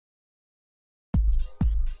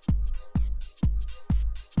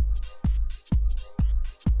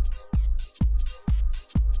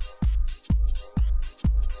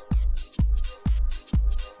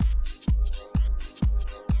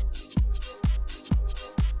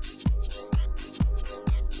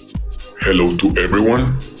Hello to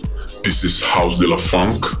everyone. This is House de la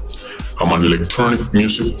Funk. I'm an electronic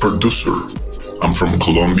music producer. I'm from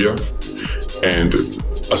Colombia, and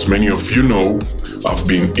as many of you know, I've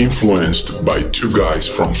been influenced by two guys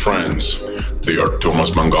from France. They are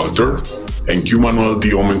Thomas Bangalter and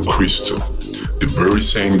guy-manuel Cristo, the very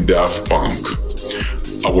same Daft Punk.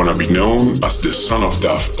 I want to be known as the son of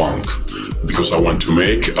Daft Punk because I want to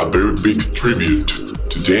make a very big tribute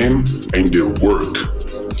to them and their work.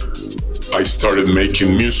 I started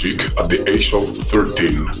making music at the age of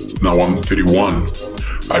 13. Now I'm 31.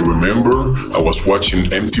 I remember I was watching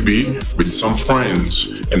MTV with some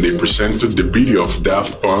friends and they presented the video of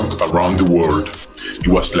Daft Punk around the world. It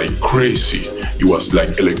was like crazy. It was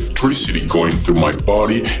like electricity going through my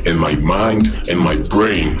body and my mind and my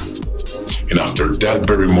brain. And after that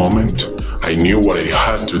very moment, I knew what I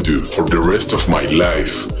had to do for the rest of my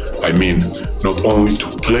life. I mean, not only to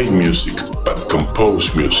play music, but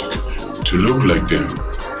compose music, to look like them,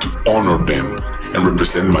 to honor them, and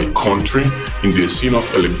represent my country in the scene of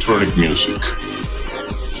electronic music.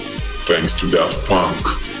 Thanks to Daft Punk,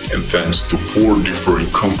 and thanks to 4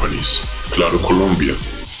 different companies, Claro Colombia,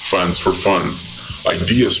 Fans for Fun,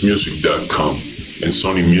 ideasmusic.com, and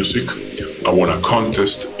Sony Music, I won a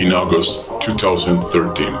contest in August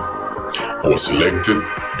 2013. I was selected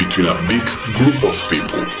between a big group of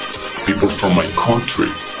people from my country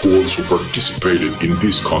who also participated in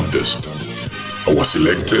this contest. I was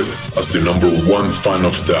elected as the #1 fan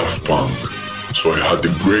of Daft Punk, so I had the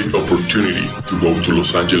great opportunity to go to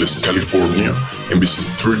Los Angeles, California and visit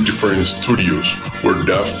 3 different studios where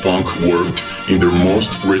Daft Punk worked in their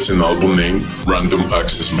most recent album named Random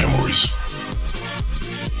Access Memories.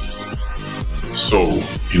 So,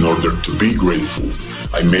 in order to be grateful,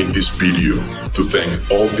 I made this video to thank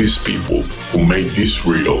all these people who made this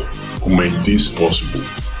real, who made this possible,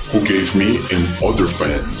 who gave me and other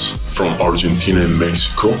fans from Argentina and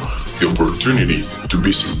Mexico the opportunity to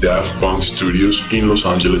visit Daft Punk studios in Los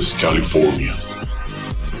Angeles, California.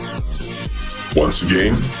 Once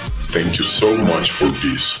again, thank you so much for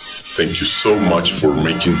this. Thank you so much for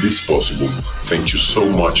making this possible. Thank you so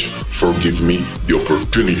much for giving me the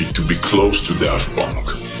opportunity to be close to Daft Punk.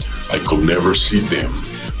 I could never see them,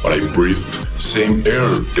 but I breathed same air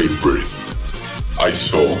they breathed. I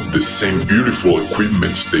saw the same beautiful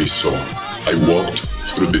equipments they saw. I walked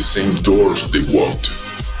through the same doors they walked.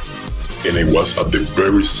 And I was at the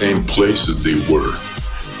very same places they were.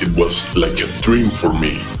 It was like a dream for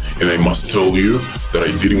me. And I must tell you that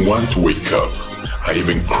I didn't want to wake up. I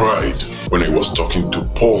even cried when I was talking to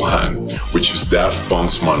Paul Han, which is Daft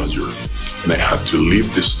Punk's manager. And I had to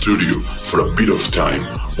leave the studio for a bit of time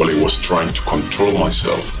while I was trying to control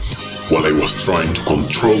myself, while I was trying to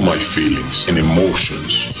control my feelings and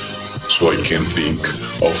emotions, so I can think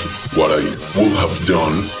of what I would have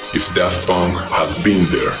done if Daft Punk had been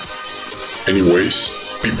there. Anyways,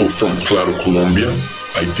 people from Claro Colombia,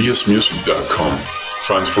 ideasmusic.com,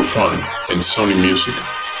 Fans for Fun, and Sony Music,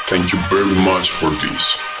 thank you very much for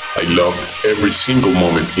this. I loved every single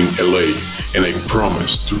moment in LA, and I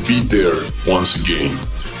promise to be there once again.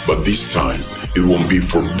 But this time, it won't be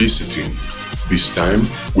for visiting. This time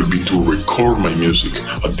will be to record my music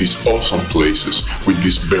at these awesome places with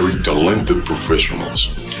these very talented professionals.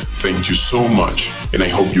 Thank you so much, and I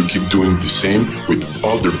hope you keep doing the same with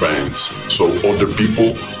other bands, so other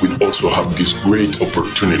people will also have this great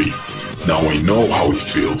opportunity. Now I know how it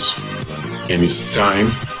feels. And it's time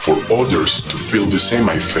for others to feel the same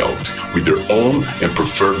I felt with their own and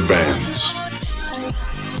preferred bands.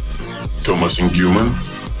 Thomas and Guman,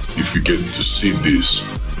 if you get to see this,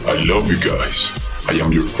 I love you guys. I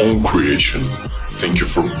am your own creation. Thank you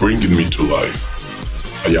for bringing me to life.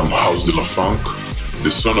 I am House de la Funk, the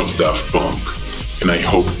son of Daft Punk, and I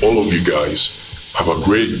hope all of you guys have a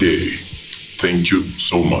great day. Thank you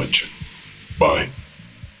so much. Bye.